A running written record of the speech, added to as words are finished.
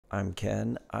I'm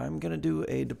Ken. I'm going to do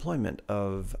a deployment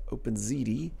of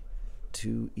OpenZiti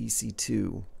to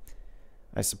EC2.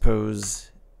 I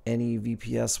suppose any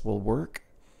VPS will work.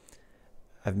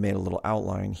 I've made a little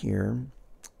outline here,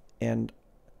 and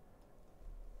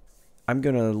I'm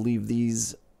going to leave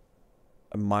these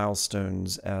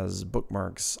milestones as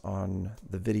bookmarks on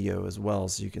the video as well,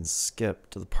 so you can skip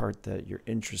to the part that you're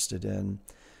interested in.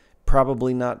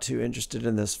 Probably not too interested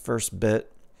in this first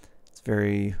bit. It's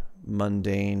very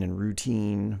mundane and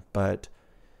routine, but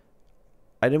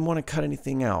I didn't want to cut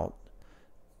anything out.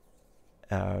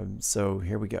 So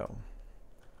here we go.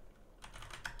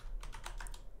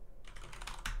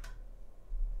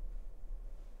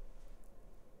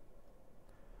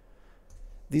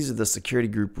 These are the security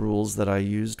group rules that I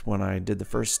used when I did the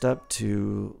first step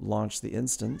to launch the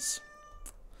instance.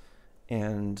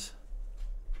 And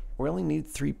we only need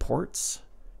 3 ports.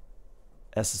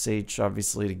 SSH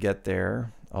obviously to get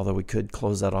there, although we could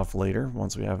close that off later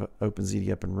once we have OpenZiti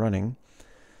up and running,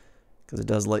 because it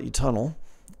does let you tunnel.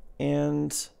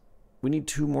 And we need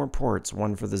 2 more ports,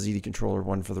 one for the Ziti controller,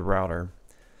 one for the router.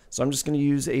 So I'm just going to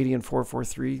use 80 and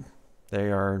 443.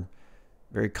 They are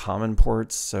very common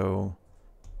ports, so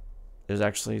there's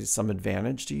actually some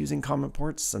advantage to using common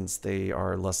ports since they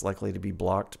are less likely to be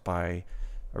blocked by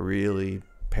a really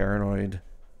paranoid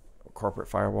corporate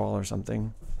firewall or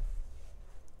something.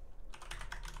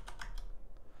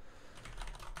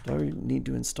 Do I need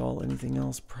to install anything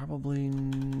else? Probably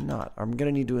not. I'm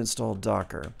going to need to install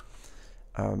Docker.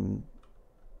 Only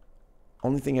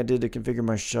thing I did to configure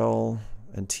my shell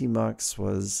and tmux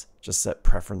was just set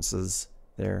preferences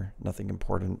there. Nothing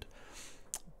important,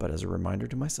 but as a reminder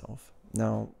to myself.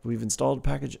 Now, we've installed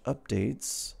package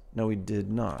updates. No, we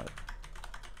did not.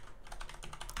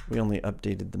 We only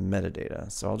updated the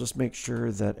metadata. So I'll just make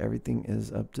sure that everything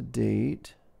is up to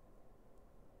date.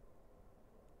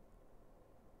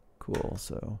 Cool,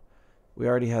 so we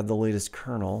already had the latest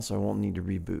kernel, so I won't need to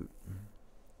reboot.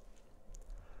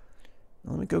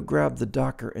 Now let me go grab the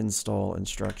Docker install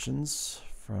instructions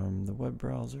from the web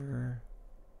browser.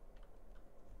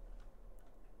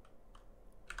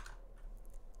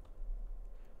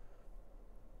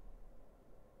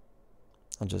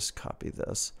 I'll just copy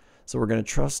this. So we're going to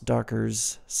trust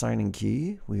Docker's signing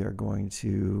key. We are going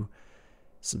to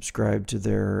subscribe to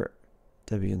their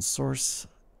Debian source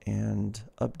and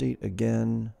update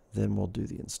again, then we'll do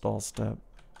the install step.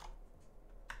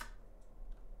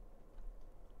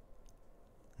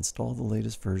 Install the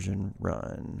latest version,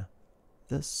 run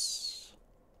this.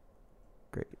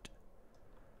 Great.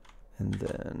 And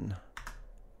then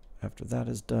after that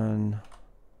is done,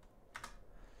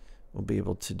 we'll be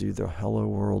able to do the hello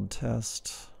world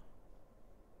test.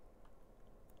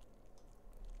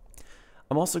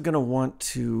 I'm also going to want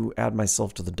to add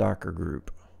myself to the Docker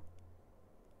group.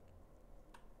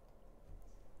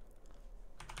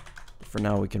 For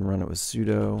now, we can run it with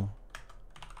sudo.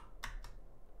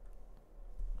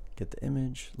 Get the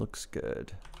image, looks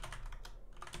good.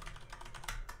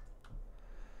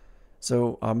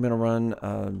 So I'm going to run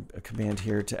a command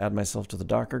here to add myself to the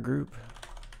Docker group.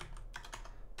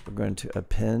 We're going to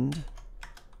append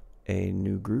a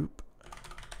new group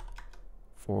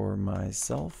for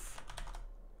myself.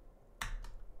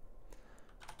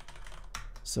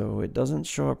 So it doesn't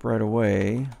show up right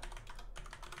away,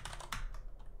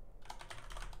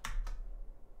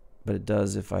 but it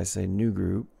does if I say new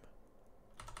group.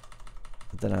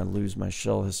 But then I lose my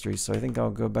shell history, so I think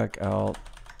I'll go back out,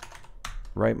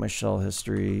 write my shell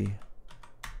history,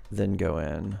 then go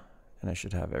in, and I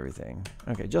should have everything.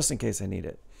 Okay, just in case I need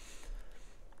it.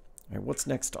 All right, what's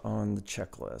next on the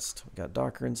checklist? We got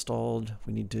Docker installed.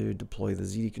 We need to deploy the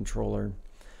Ziti controller.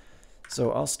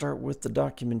 So I'll start with the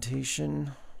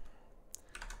documentation.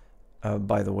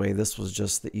 By the way, this was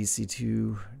just the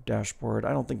EC2 dashboard.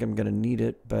 I don't think I'm going to need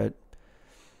it, but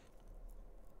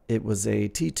it was a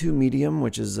T2 medium,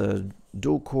 which is a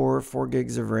dual core, 4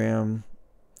 gigs of RAM.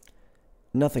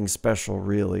 Nothing special,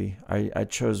 really. I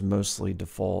chose mostly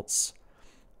defaults.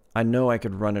 I know I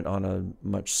could run it on a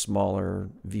much smaller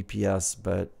VPS,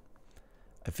 but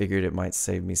I figured it might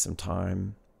save me some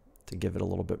time to give it a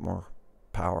little bit more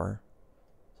power.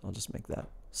 So I'll just make that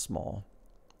small.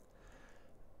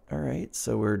 All right,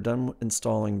 so we're done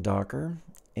installing Docker,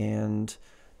 and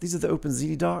these are the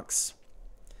OpenZiti docs.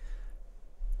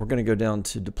 We're going to go down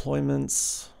to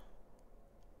deployments,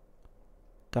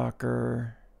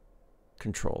 Docker,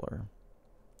 controller.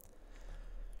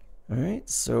 All right,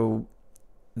 so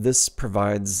this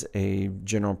provides a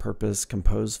general purpose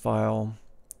compose file.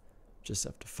 Just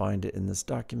have to find it in this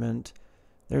document.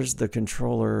 There's the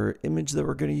controller image that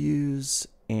we're going to use,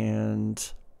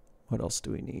 and what else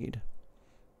do we need?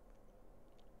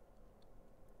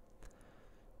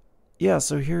 yeah,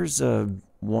 so here's a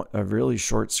really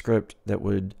short script that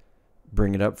would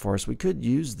bring it up for us. We could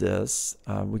use this.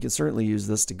 We could certainly use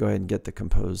this to go ahead and get the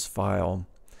compose file.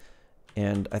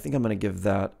 And I think I'm going to give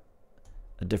that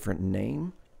a different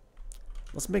name.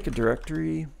 Let's make a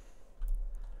directory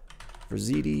for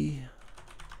Ziti.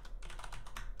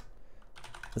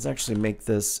 Let's actually make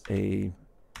this a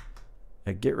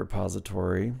Git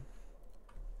repository.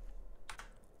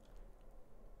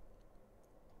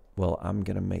 Well, I'm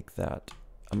going to make that,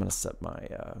 I'm going to set my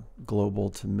global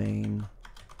to main.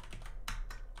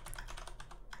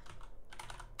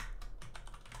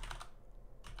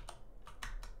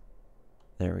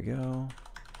 There we go.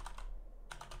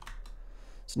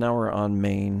 So now we're on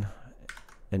main.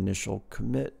 Initial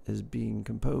commit is being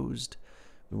composed.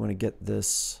 We want to get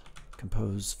this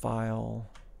compose file.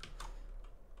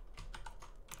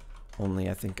 Only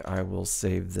I think I will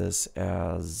save this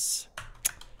as,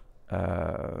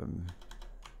 let's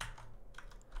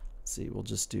see, we'll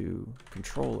just do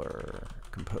controller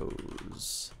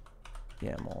compose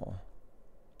YAML. All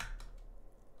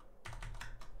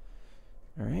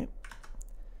right.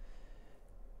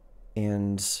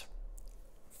 And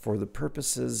for the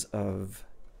purposes of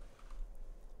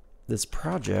this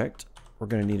project, we're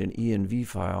going to need an env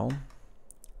file.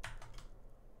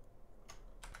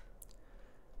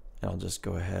 And I'll just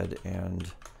go ahead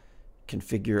and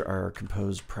configure our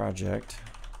compose project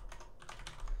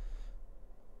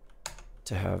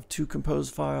to have two compose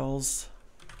files,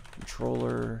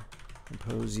 controller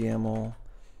compose YAML,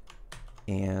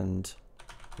 and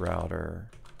router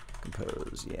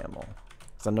compose YAML.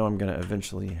 So I know I'm going to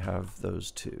eventually have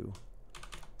those two.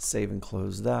 Save and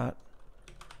close that.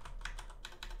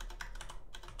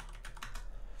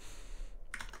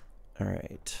 All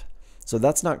right. So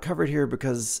that's not covered here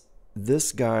because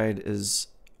this guide is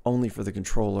only for the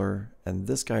controller and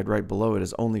this guide right below it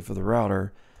is only for the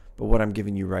router. But what I'm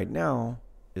giving you right now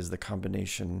is the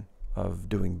combination of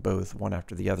doing both one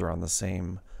after the other on the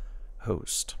same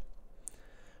host.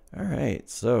 All right.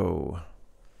 So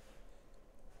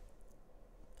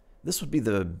this would be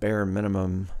the bare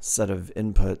minimum set of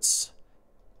inputs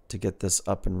to get this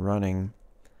up and running.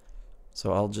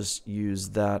 So I'll just use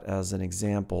that as an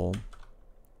example.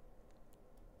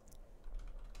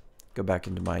 Go back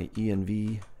into my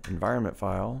env environment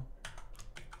file.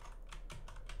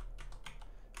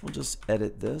 We'll just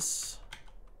edit this.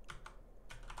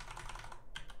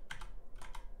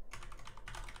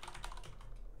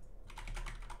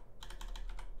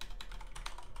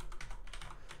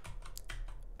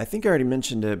 I think I already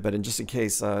mentioned it, but just in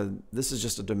case, this is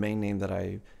just a domain name that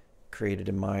I created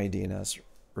in my DNS,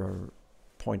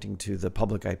 pointing to the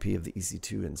public IP of the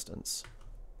EC2 instance.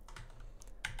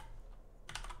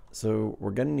 So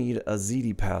we're going to need a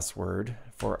Ziti password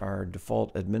for our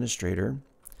default administrator.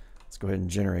 Let's go ahead and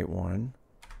generate one.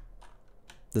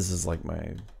 This is like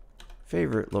my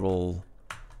favorite little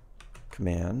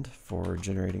command for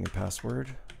generating a password.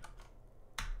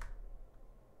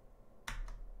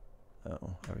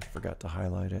 Oh, I forgot to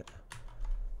highlight it.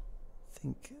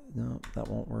 No, that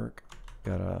won't work.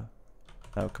 Gotta,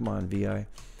 oh, come on, VI.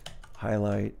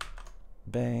 Highlight,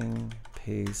 bang,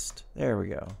 paste. There we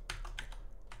go.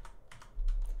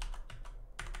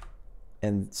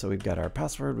 And so we've got our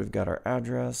password, we've got our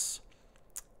address,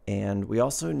 and we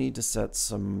also need to set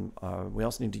some, we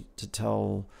also need to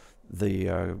tell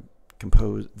the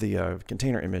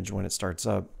container image when it starts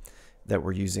up that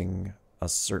we're using a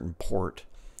certain port.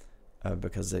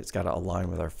 Because it's got to align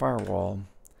with our firewall.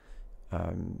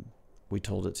 We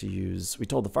told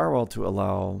the firewall to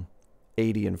allow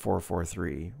 80 and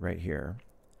 443 right here.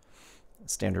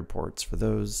 Standard ports for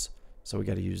those, so we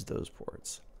got to use those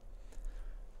ports.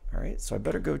 All right, so I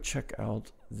better go check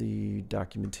out the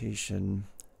documentation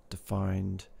to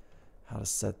find how to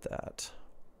set that.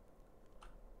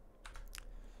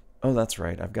 Oh, that's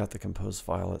right, I've got the compose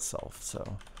file itself,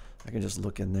 so I can just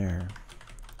look in there.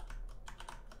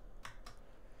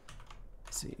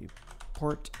 See,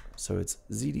 port, so it's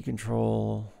Ziti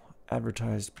control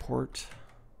advertised port.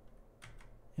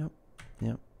 Yep,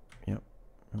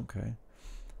 okay.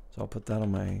 So I'll put that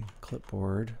on my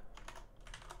clipboard.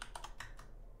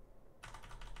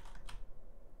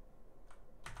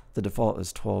 The default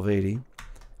is 1280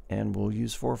 and we'll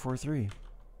use 443.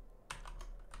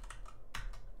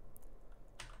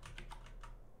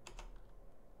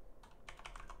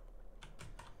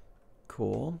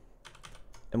 Cool.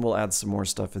 And we'll add some more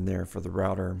stuff in there for the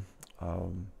router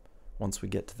once we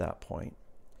get to that point.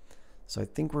 So I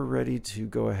think we're ready to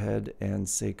go ahead and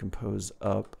say compose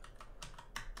up.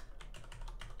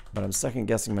 But I'm second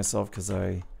guessing myself because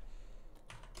I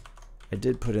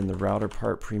did put in the router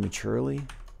part prematurely.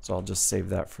 So I'll just save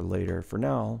that for later. For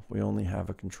now, we only have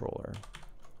a controller.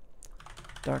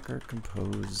 Docker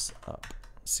compose up.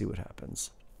 See what happens.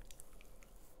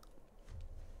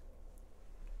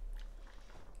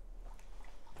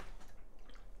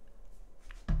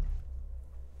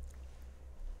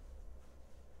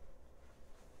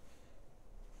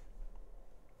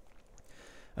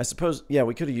 I suppose, yeah,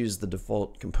 we could have used the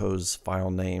default compose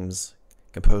file names,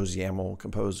 compose YAML,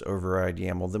 compose override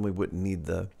YAML. Then we wouldn't need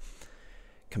the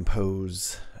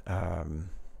compose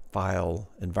file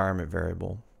environment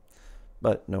variable,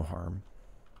 but no harm.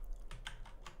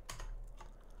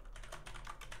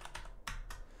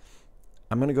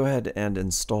 I'm going to go ahead and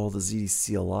install the Ziti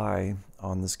CLI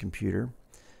on this computer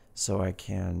so I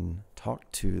can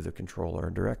talk to the controller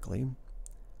directly.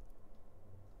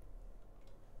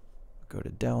 Go to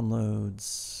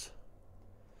downloads,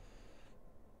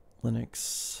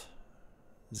 Linux,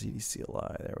 Ziti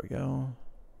CLI, there we go.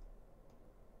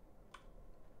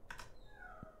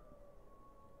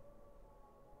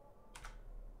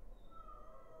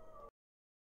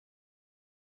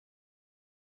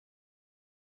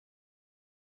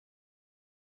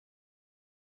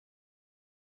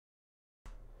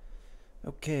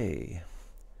 Okay,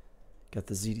 got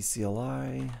the Ziti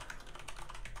CLI.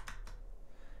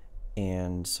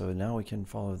 And so now we can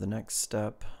follow the next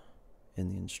step in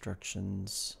the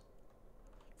instructions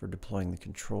for deploying the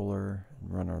controller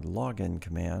and run our login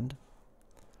command.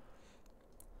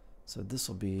 So this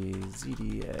will be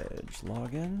Ziti Edge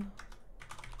login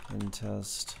and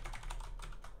test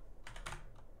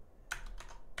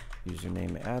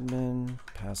username admin,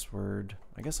 password.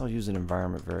 I guess I'll use an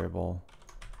environment variable.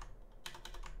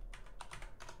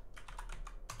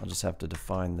 I'll just have to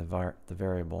define the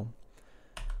variable.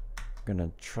 I'm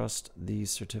going to trust the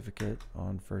certificate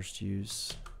on first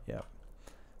use. Yep.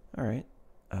 All right.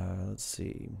 Let's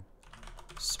see.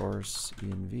 Source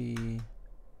env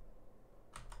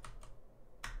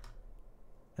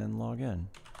and log in.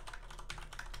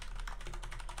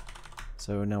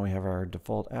 So now we have our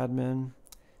default admin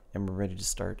and we're ready to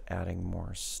start adding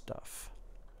more stuff.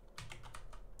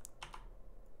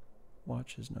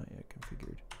 Watch is not yet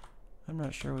configured. I'm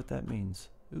not sure what that means.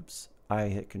 Oops. I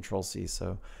hit Control C,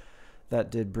 so that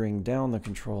did bring down the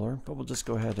controller, but we'll just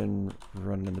go ahead and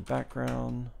run it in the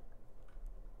background.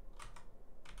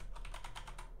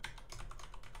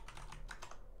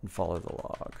 And follow the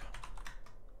log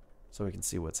so we can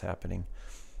see what's happening.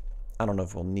 I don't know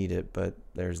if we'll need it, but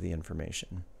there's the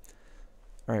information.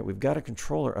 All right, we've got a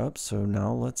controller up, so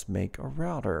now let's make a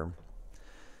router.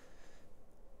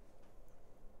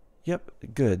 Yep,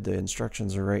 good. The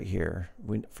instructions are right here.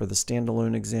 For the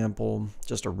standalone example,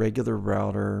 just a regular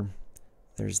router.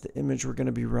 There's the image we're going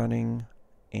to be running,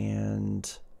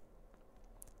 and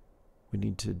we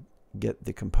need to get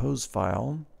the compose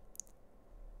file.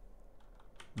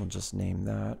 We'll just name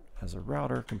that as a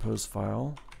router compose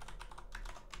file.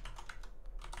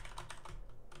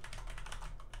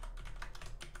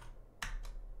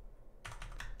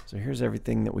 So here's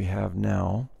everything that we have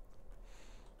now.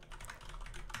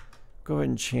 Go ahead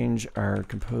and change our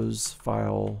compose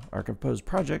file, our compose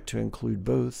project to include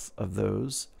both of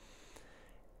those.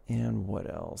 And what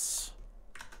else?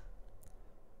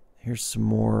 Here's some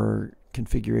more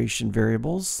configuration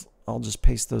variables. I'll just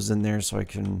paste those in there so I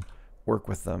can work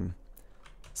with them.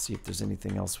 See if there's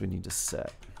anything else we need to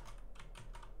set.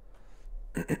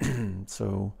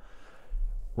 So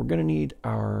we're going to need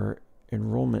our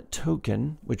enrollment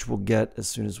token, which we'll get as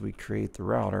soon as we create the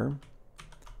router.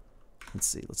 Let's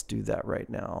see, let's do that right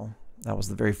now. That was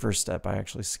the very first step. I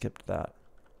actually skipped that.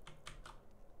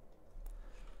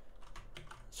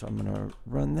 So I'm going to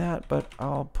run that, but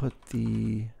I'll put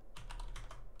the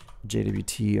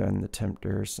JWT on the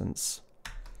tempter since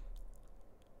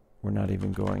we're not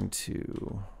even going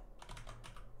to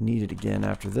need it again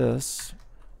after this.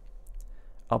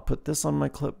 I'll put this on my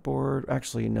clipboard.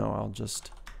 Actually, no, I'll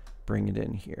just bring it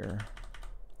in here.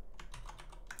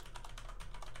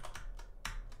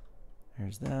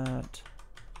 There's that.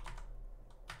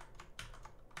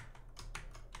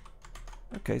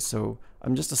 Okay, so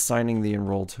I'm just assigning the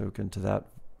enroll token to that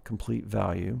complete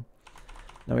value.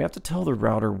 Now we have to tell the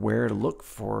router where to look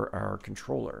for our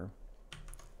controller.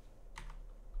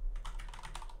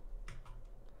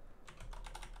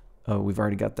 Oh, we've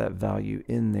already got that value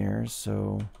in there,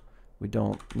 so we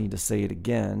don't need to say it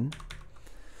again.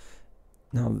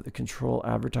 Now the control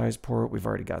advertise port, we've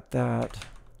already got that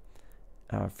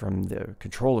from the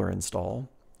controller install.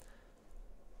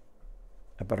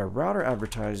 But our router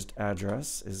advertised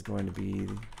address is going to be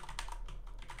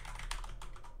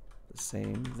the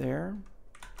same there.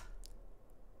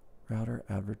 Router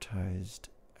advertised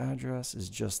address is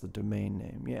just the domain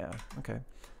name. Yeah, okay.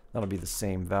 That'll be the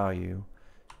same value.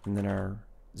 And then our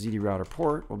Ziti router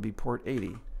port will be port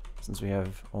 80, since we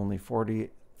have only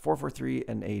 443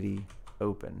 and 80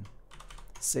 open.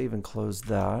 Save and close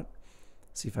that.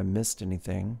 See if I missed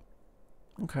anything.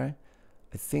 Okay.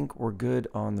 I think we're good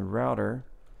on the router.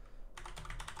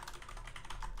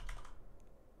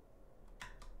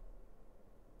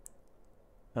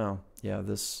 Oh, yeah,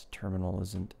 this terminal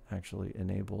isn't actually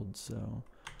enabled, so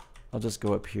I'll just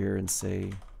go up here and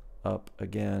say up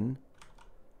again.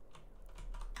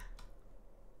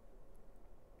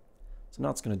 So now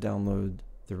it's going to download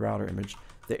the router image.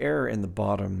 The error in the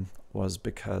bottom was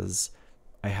because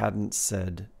I hadn't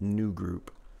said new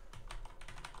group.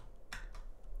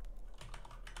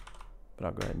 But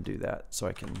I'll go ahead and do that so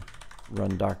I can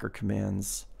run Docker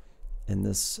commands in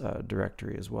this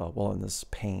directory as well. Well, in this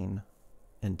pane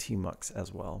and tmux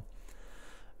as well.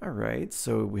 All right,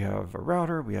 so we have a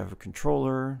router, we have a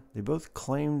controller. They both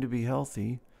claim to be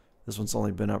healthy. This one's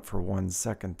only been up for 1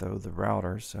 second though, the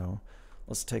router. So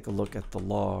let's take a look at the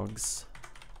logs.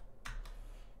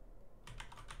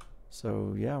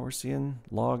 So yeah, we're seeing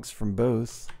logs from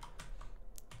both.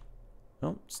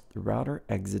 Oh, the router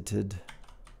exited.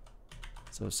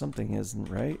 So something isn't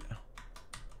right.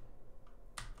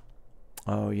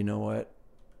 Oh, you know what?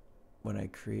 When I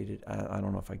created, I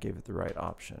don't know if I gave it the right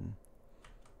option.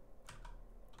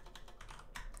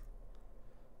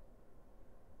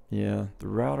 Yeah, the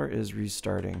router is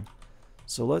restarting.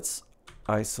 So let's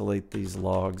isolate these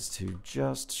logs to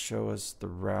just show us the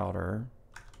router.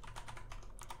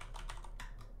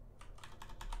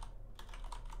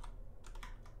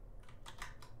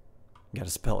 You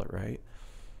gotta spell it right.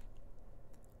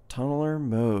 Tunneler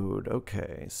mode.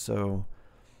 Okay, so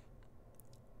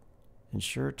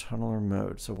ensure tunneler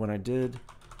mode. So when I did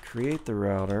create the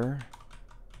router,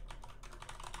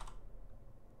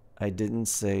 I didn't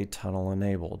say tunnel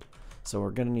enabled. So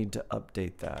we're going to need to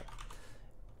update that.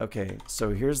 Okay,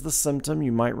 so here's the symptom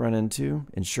you might run into.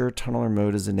 Ensure tunneler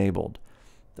mode is enabled.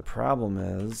 The problem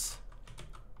is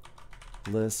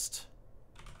list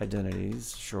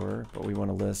identities, sure, but we want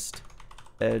to list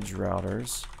edge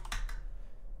routers.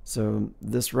 So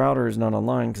this router is not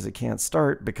online because it can't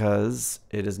start because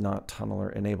it is not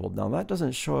tunneler enabled. Now that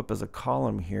doesn't show up as a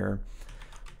column here,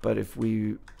 but if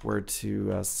we were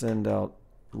to send out,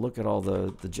 look at all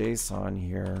the JSON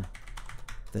here,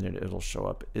 then it'll show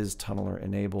up. Is tunneler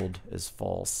enabled is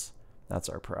false. That's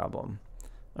our problem.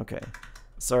 Okay,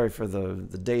 sorry for the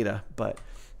data, but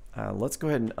let's go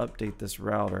ahead and update this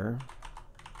router.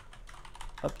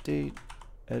 Update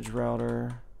edge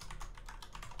router.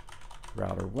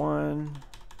 Router 1,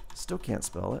 still can't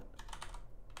spell it.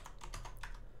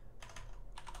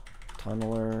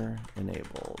 Tunneler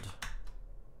enabled.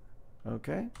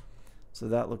 Okay, so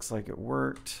that looks like it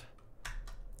worked.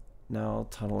 Now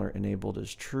tunneler enabled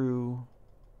is true.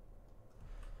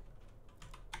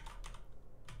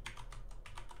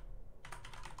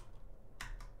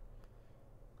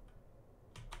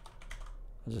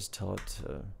 I'll just tell it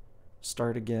to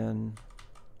start again.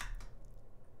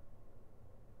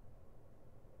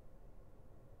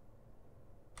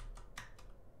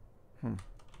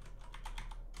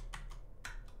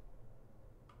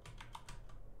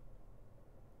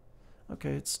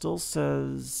 Okay, it still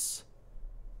says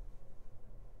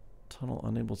tunnel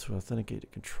unable to authenticate a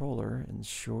controller.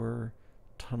 Ensure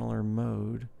tunneler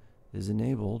mode is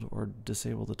enabled or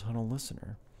disable the tunnel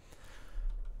listener.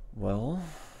 Well,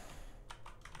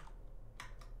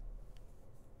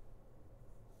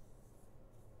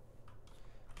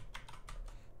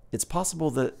 it's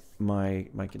possible that my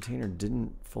container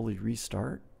didn't fully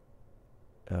restart.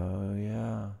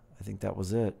 Yeah, I think that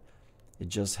was it. It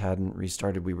just hadn't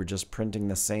restarted. We were just printing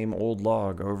the same old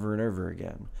log over and over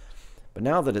again. But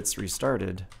now that it's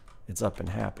restarted, it's up and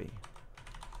happy.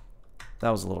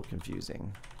 That was a little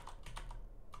confusing.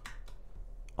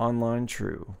 Online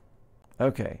true.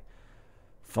 Okay.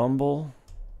 Fumble,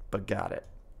 but got it.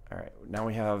 All right, now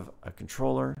we have a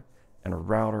controller and a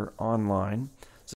router online.